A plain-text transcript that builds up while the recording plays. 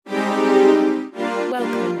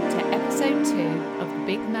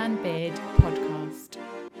Man Beard podcast.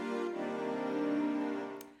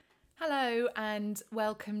 Hello and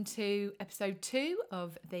welcome to episode 2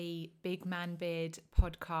 of the Big Man Beard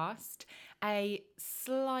podcast. A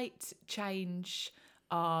slight change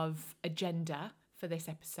of agenda for this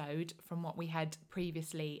episode from what we had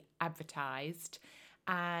previously advertised,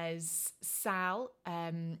 as Sal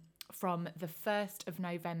from the 1st of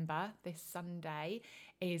November, this Sunday,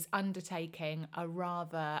 is undertaking a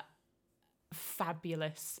rather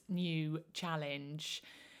fabulous new challenge.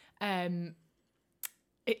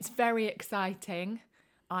 It's very exciting.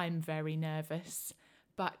 I'm very nervous.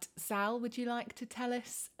 But Sal, would you like to tell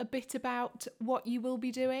us a bit about what you will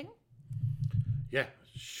be doing? Yeah,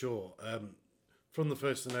 sure. From the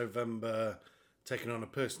 1st of November, taking on a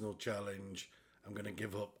personal challenge, I'm going to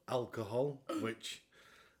give up alcohol, which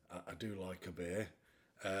I do like a beer,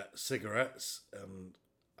 cigarettes, and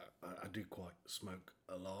I do quite smoke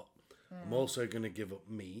a lot. I'm also going to give up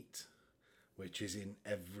meat, which is in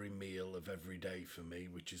every meal of every day for me,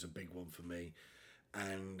 which is a big one for me.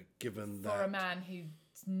 And given that... For a man who's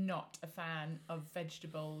not a fan of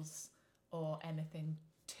vegetables or anything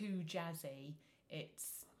too jazzy,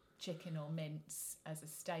 it's chicken or mince as a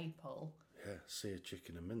staple. Yeah, sea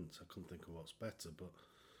chicken and mince. I couldn't think of what's better, but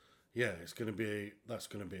yeah, that's going to be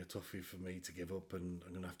a toughie for me to give up, and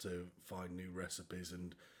I'm going to have to find new recipes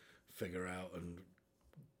and figure out and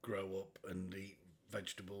grow up and eat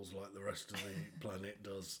vegetables like the rest of the planet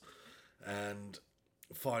does. And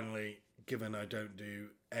finally, given I don't do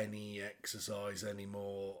any exercise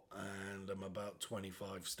anymore and I'm about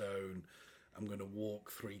 25 stone, I'm going to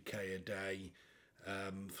walk 3k a day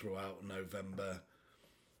throughout November,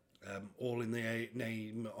 all in the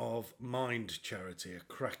name of Mind Charity, a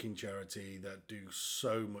cracking charity that do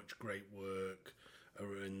so much great work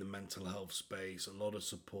in the mental health space, a lot of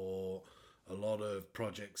support, a lot of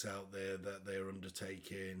projects out there that they're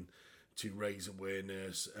undertaking to raise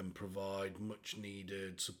awareness and provide much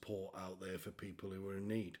needed support out there for people who are in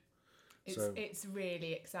need. It's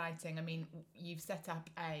really exciting. I mean, you've set up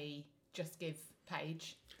a Just Give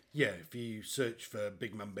page. Yeah, if you search for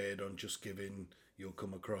Big Man Beard on Just Giving, you'll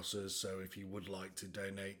come across us. So if you would like to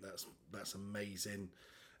donate, that's amazing.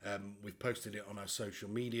 We've posted it on our social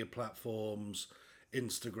media platforms,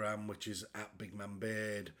 Instagram, which is at Big Man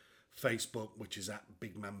Beard, Facebook, which is at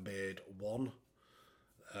Big Man Beard 1,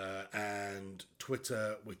 and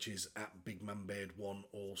Twitter, which is at Big Man Beard 1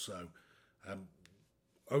 also.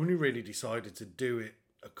 Only really decided to do it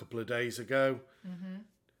a couple of days ago.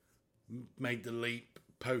 Made the leap,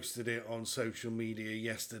 posted it on social media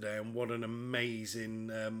yesterday, and what an amazing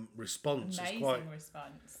response.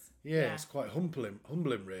 Response. Yeah, it's quite humbling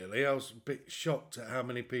really. I was a bit shocked at how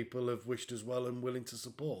many people have wished us well and willing to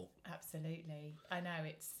support. Absolutely. I know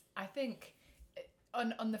I think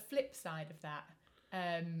on the flip side of that,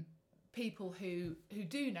 people who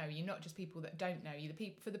do know you, not just people that don't know you,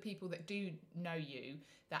 for the people that do know you,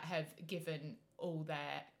 that have given all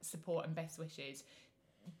their support and best wishes,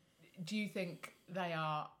 do you think they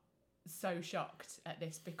are so shocked at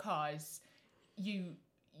this because you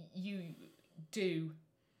do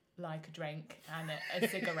like a drink and a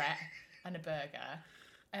cigarette and a burger,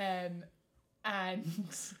 and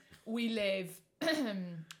we live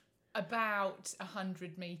about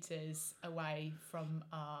 100 metres away from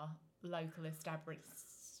our local establishment.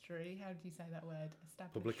 How do you say that word?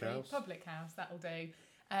 Public house. Public house, that'll do.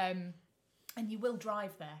 And you will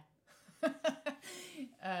drive there.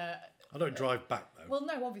 I don't drive back though. Well,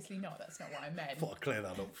 no, obviously not. That's not what I meant. I thought I'd clear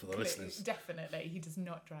that up for the listeners. Definitely, he does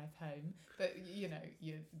not drive home. But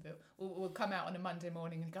we'll come out on a Monday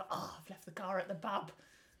morning and go, I've left the car at the pub.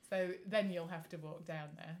 So then you'll have to walk down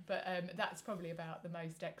there. But that's probably about the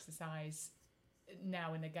most exercise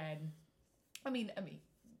now and again. I mean that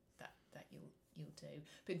you'll do.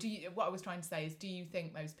 But what I was trying to say is, do you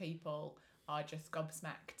think those people are just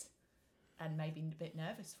gobsmacked and maybe a bit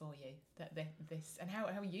nervous for you that this? And how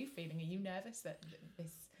are you feeling? Are you nervous that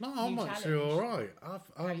this? No, I'm actually all right.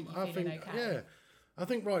 I think okay? Yeah, I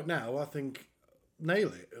think right now nail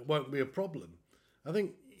it. It won't be a problem. I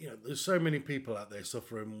think there's so many people out there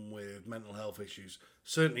suffering with mental health issues.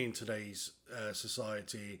 Certainly in today's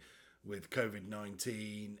society with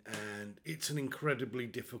COVID-19, and it's an incredibly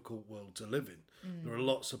difficult world to live in. There are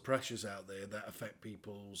lots of pressures out there that affect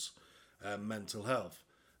people's mental health.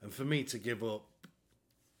 And for me to give up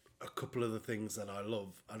a couple of the things that I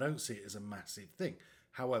love, I don't see it as a massive thing.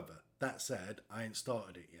 However, that said, I ain't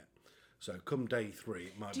started it yet. So come day 3,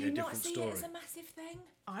 it might be a different story. Do you not see it as a massive thing?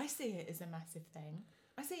 I see it as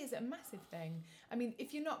a massive thing. I mean,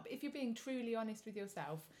 if you're being truly honest with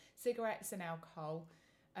yourself, cigarettes and alcohol,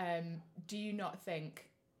 do you not think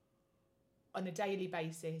on a daily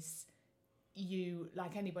basis, you,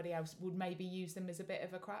 like anybody else, would maybe use them as a bit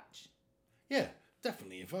of a crutch? Yeah,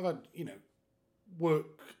 definitely. If I've had,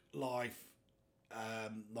 work, life,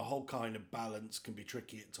 the whole kind of balance can be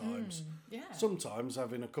tricky at times. Yeah. Sometimes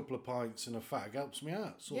having a couple of pints and a fag helps me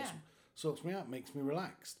out, sorts me out, makes me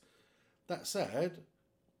relaxed. That said,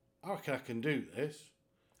 I reckon I can do this.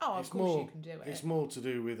 Oh, of course you can do it. It's more to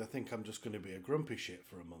do with, I think I'm just going to be a grumpy shit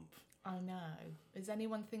for a month. I know. Is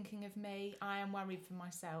anyone thinking of me? I am worried for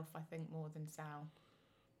myself, I think, more than Sal.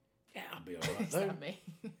 Yeah, I'll be all right, Is though. that me?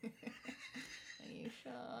 Are you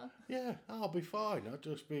sure? Yeah, I'll be fine. I'll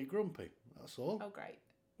just be grumpy. That's all. Oh, great.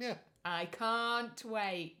 Yeah. I can't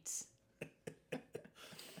wait.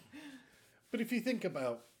 But if you think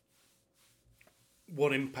about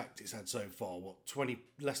what impact it's had so far,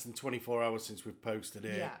 less than 24 hours since we've posted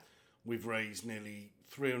it, Yeah. we've raised nearly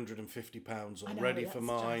 £350 I know, already for that's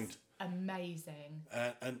Mind. just amazing.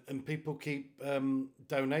 And people keep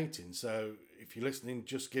donating. So if you're listening,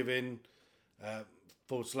 just give in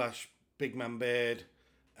 /Big Man Beard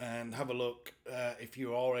and have a look. If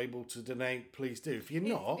you are able to donate, please do. If you're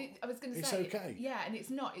not, I was going to it's say, okay. Yeah, and it's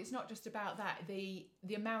not just about that. The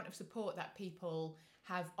amount of support that people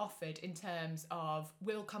have offered in terms of,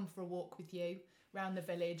 we'll come for a walk with you around the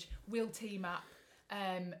village, we'll team up,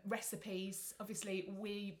 recipes. Obviously,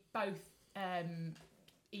 we both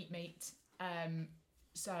eat meat.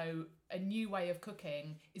 So a new way of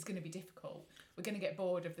cooking is going to be difficult. We're going to get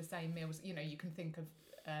bored of the same meals. You know, you can think of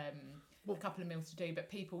a couple of meals to do, but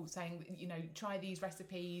people saying, try these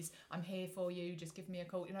recipes, I'm here for you, just give me a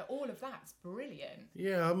call. All of that's brilliant.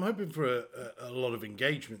 Yeah, I'm hoping for a lot of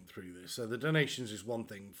engagement through this. So the donations is one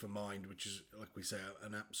thing for Mind, which is, like we say,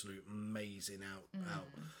 an absolute amazing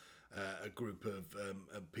a group of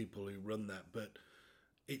people who run that. But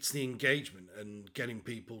it's the engagement and getting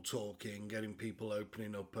people talking, getting people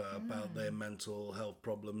opening up about their mental health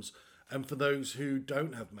problems. And for those who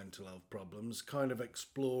don't have mental health problems, kind of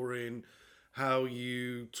exploring how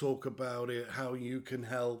you talk about it, how you can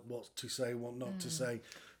help, what to say, what not to say.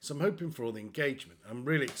 So I'm hoping for all the engagement. I'm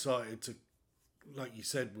really excited to, like you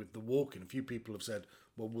said, with the walking, a few people have said,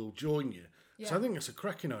 well, we'll join you. Yeah. So I think it's a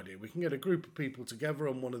cracking idea. We can get a group of people together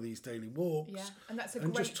on one of these daily walks. Yeah, and that's a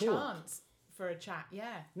and great just talk. chance for a chat,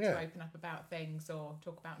 Yeah. to open up about things or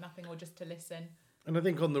talk about nothing or just to listen. And I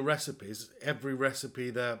think on the recipes, every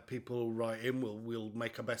recipe that people write in, we'll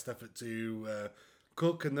make our best effort to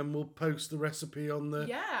cook, and then we'll post the recipe on the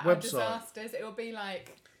Our website. disasters, it will be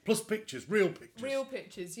like Plus pictures, real pictures. real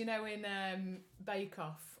pictures, in Bake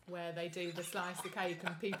Off, where they do the slice of cake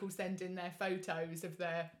and people send in their photos of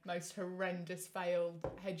their most horrendous failed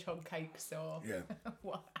hedgehog cakes or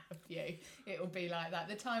what have you. It'll be like that.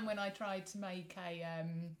 The time when I tried to make a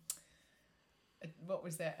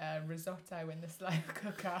risotto in the slow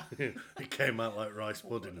cooker. It came out like rice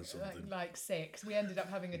pudding or something. Like 6. We ended up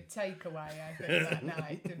having a takeaway, I think, that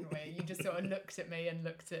night, didn't we? You just sort of looked at me and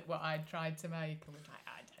looked at what I'd tried to make and was like,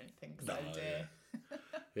 I don't think so, dear.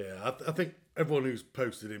 Yeah, I think everyone who's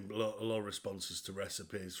posted in a lot of responses to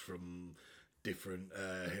recipes from different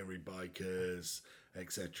hairy bikers,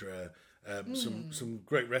 etc. Some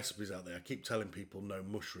great recipes out there. I keep telling people no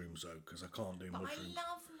mushrooms though, because I can't do mushrooms. I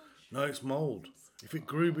love mushrooms. No, it's mould. If it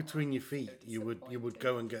grew between your feet, you would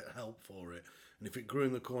go and get help for it. And if it grew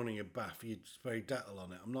in the corner of your bath, you'd spray Dettol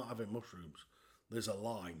on it. I'm not having mushrooms. There's a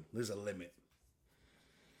line. There's a limit.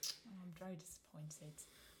 Oh, I'm very disappointed.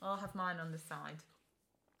 I'll have mine on the side.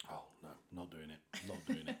 Oh, no, not doing it. Not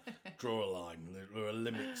doing it. Draw a line. There are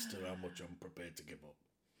limits to how much I'm prepared to give up.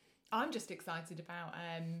 I'm just excited about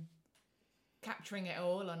capturing it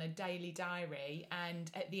all on a daily diary, and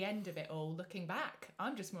at the end of it all, looking back.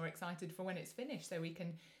 I'm just more excited for when it's finished, so we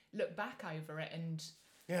can look back over it and...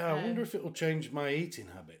 Yeah, I wonder if it will change my eating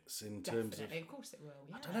habits in terms of... Of course it will,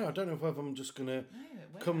 yeah. I don't know if I'm just going to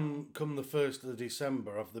come the 1st of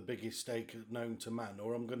December have the biggest steak known to man,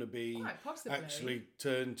 or I'm going to be Quite possibly. actually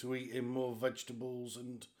turn to eating more vegetables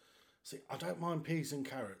and... See, I don't mind peas and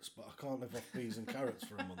carrots, but I can't live off peas and carrots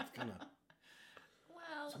for a month, can I?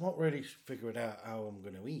 Well... So I'm not really figured out how I'm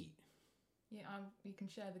going to eat. Yeah, you can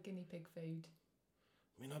share the guinea pig food.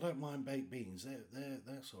 I mean, I don't mind baked beans.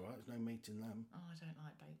 That's all right. There's no meat in them. Oh, I don't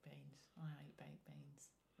like baked beans. I hate baked beans.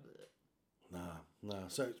 No.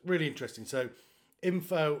 So it's really interesting. So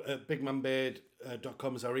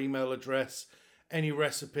info@bigmanbeard.com is our email address. Any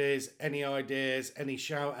recipes, any ideas, any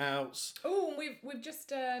shout outs. Oh, and we've just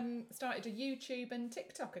started a YouTube and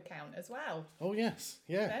TikTok account as well. Oh, yes.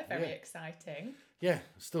 Yeah. They're very exciting. Yeah.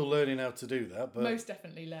 Still learning how to do that. But Most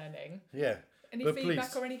definitely learning. yeah. Any but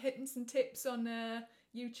feedback please. or any hints and tips on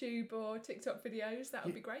YouTube or TikTok videos, that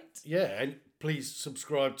would be great. Yeah, and please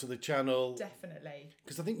subscribe to the channel. Definitely.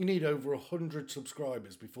 Because I think you need over 100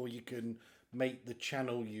 subscribers before you can make the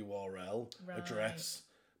channel URL address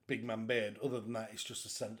Big Man Beard. Other than that, it's just a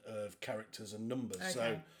set of characters and numbers. Okay.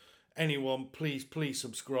 So anyone, please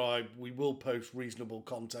subscribe. We will post reasonable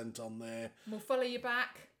content on there. We'll follow you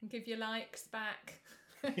back and give you likes back.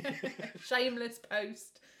 Shameless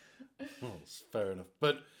post. Well, it's fair enough.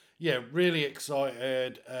 But yeah, really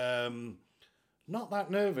excited. Not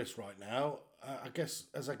that nervous right now. I guess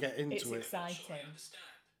as I get into It's it. exciting.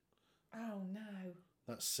 Oh no.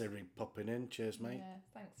 That's Siri popping in. Cheers, mate. Yeah,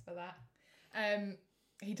 thanks for that.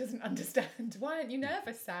 He doesn't understand. Why aren't you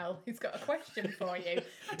nervous, Sal? He's got a question for you.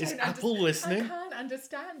 Is Apple listening? I can't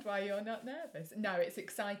understand why you're not nervous. No, it's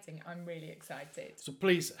exciting. I'm really excited. So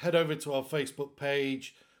please head over to our Facebook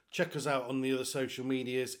page. Check us out on the other social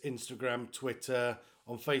medias, Instagram, Twitter,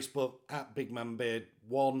 on Facebook at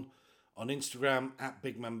BigManBeard1, on Instagram at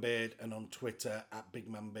BigManBeard, and on Twitter at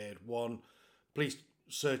BigManBeard1. Please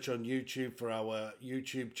search on YouTube for our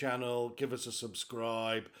YouTube channel. Give us a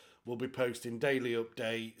subscribe. We'll be posting daily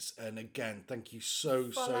updates. And again, thank you so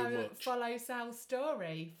much. Follow Sal's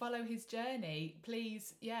story. Follow his journey.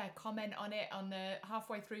 Please, comment on it on the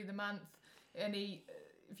halfway through the month.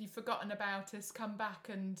 If you've forgotten about us, come back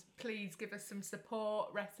and please give us some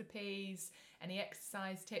support, recipes, any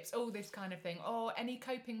exercise tips, all this kind of thing, or any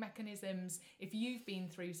coping mechanisms. If you've been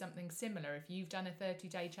through something similar, if you've done a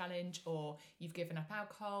 30-day challenge, or you've given up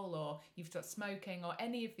alcohol, or you've stopped smoking, or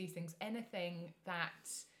any of these things, anything that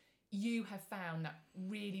you have found that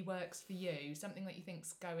really works for you, something that you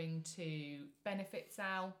think's going to benefit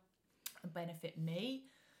Sal and benefit me.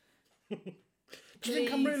 Do you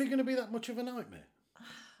think I'm really going to be that much of a nightmare?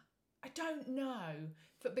 I don't know,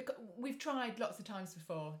 because we've tried lots of times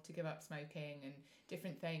before to give up smoking and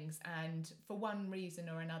different things, and for one reason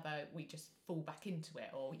or another, we just fall back into it,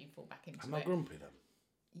 or you fall back into it. Am I grumpy then?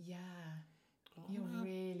 Yeah, you're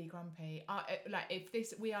really grumpy.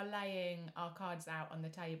 We are laying our cards out on the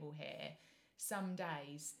table here. Some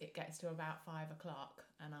days it gets to about 5 o'clock,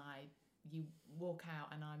 and you walk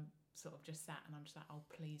out, and I'm sort of just sat, and I'm just like, oh,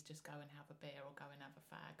 please just go and have a beer or go and have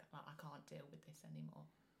a fag. Like, I can't deal with this anymore.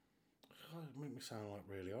 Oh, it make me sound like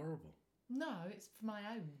really horrible. No, it's for my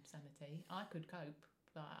own sanity. I could cope,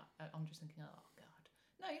 but I'm just thinking, oh God,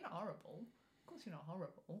 no, you're not horrible. Of course you're not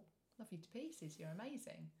horrible. Love you to pieces. You're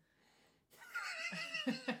amazing.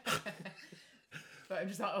 But I'm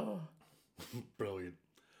just like, oh. Brilliant.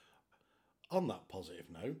 On that positive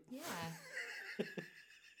note. Yeah.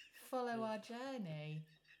 Follow our journey.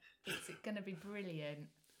 It's going to be brilliant.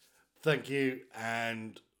 Thank you,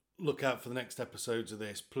 and look out for the next episodes of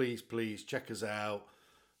this. Please check us out.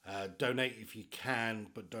 Donate if you can,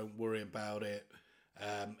 but don't worry about it.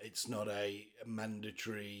 It's not a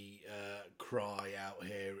mandatory cry out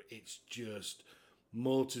here. It's just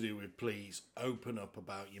more to do with please open up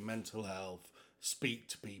about your mental health, speak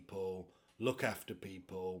to people, look after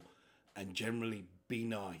people, and generally be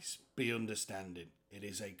nice, be understanding. It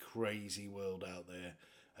is a crazy world out there,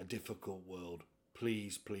 a difficult world.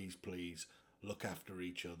 Please look after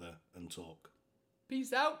each other and talk.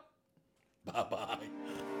 Peace out.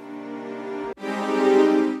 Bye-bye.